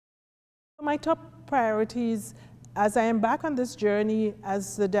My top priorities as I embark on this journey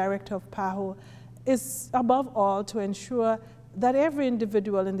as the director of PAHO is above all to ensure that every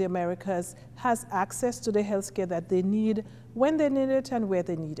individual in the Americas has access to the health care that they need, when they need it and where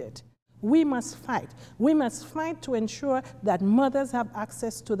they need it. We must fight. We must fight to ensure that mothers have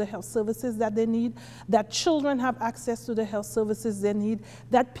access to the health services that they need, that children have access to the health services they need,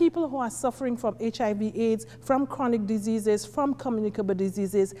 that people who are suffering from HIV/AIDS, from chronic diseases, from communicable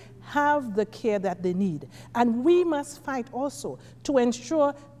diseases, have the care that they need. And we must fight also to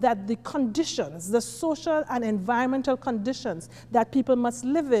ensure that the conditions, the social and environmental conditions that people must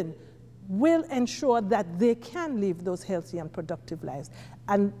live in will ensure that they can live those healthy and productive lives.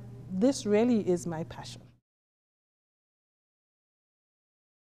 And this really is my passion.